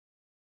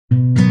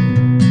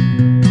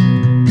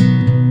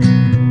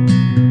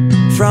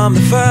From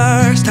the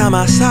first time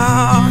I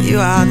saw you,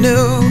 I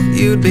knew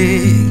you'd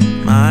be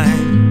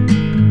mine.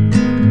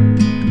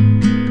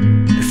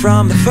 And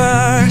from the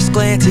first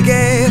glance you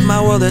gave,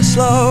 my world had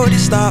slowed, you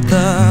stopped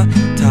the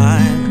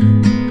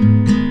time.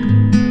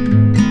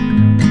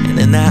 And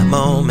in that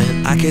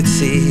moment I could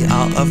see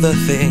all of the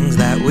things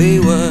that we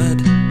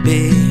would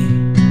be.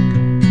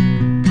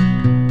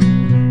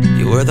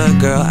 You were the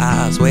girl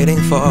I was waiting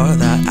for,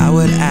 that I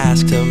would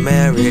ask to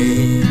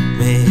marry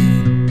me.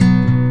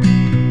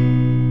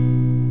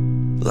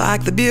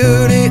 Like the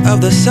beauty of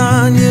the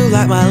sun, you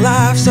light my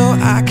life so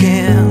I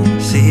can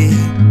see.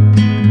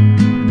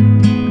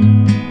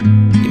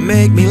 You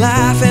make me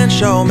laugh and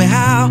show me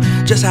how,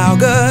 just how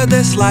good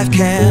this life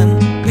can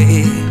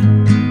be.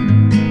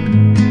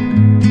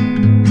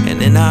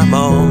 And in our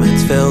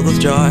moments filled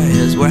with joy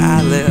is where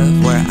I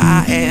live, where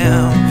I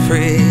am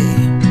free.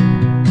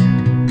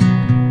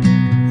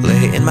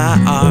 Lay in my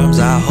arms,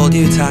 I'll hold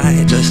you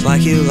tight, just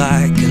like you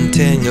like,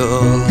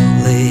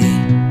 continually.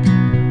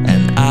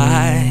 And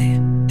I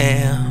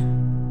am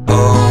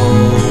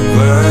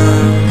overwhelmed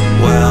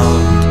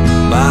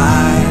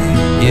by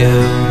you,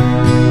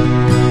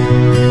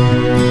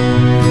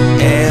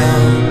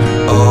 am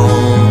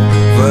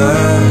overcome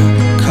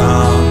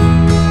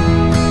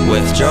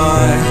with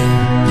joy.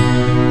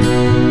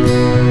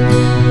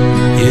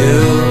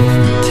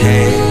 You've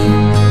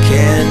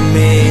taken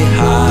me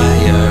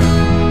higher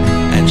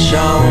and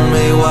shown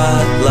me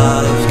what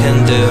love can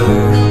do.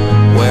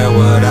 Where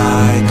would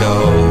I go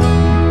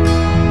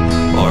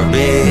or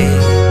be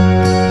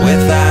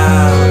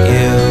without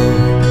you?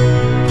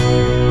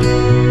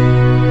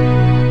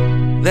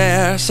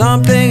 There's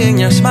something in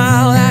your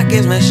smile that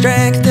gives me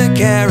strength to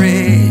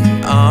carry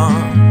on.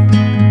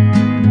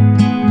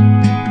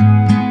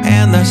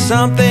 And there's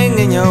something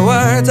in your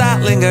words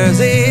that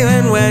lingers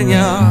even when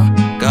you're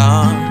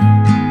gone.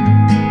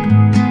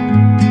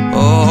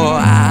 Oh,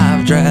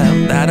 I've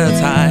dreamt that a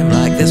time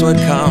like this would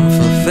come,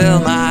 fulfill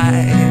my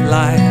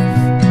life.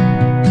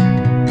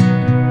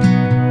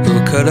 Who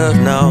could have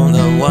known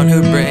the one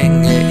who'd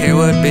bring it here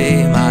would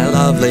be my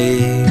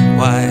lovely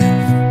wife?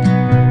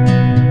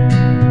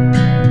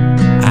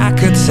 I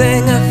could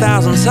sing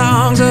 1,000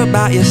 songs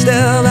about you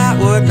still, that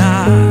would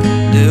not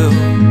do.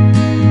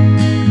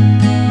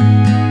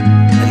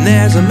 And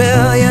there's a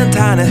million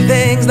tiny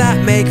things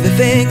that make the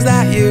things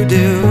that you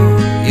do,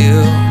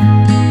 you.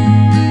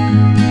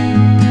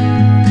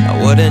 I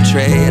wouldn't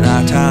trade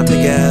our time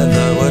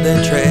together,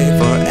 wouldn't trade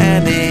for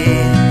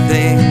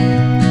anything.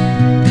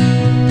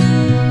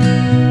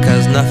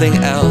 Nothing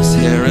else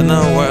here in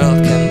the world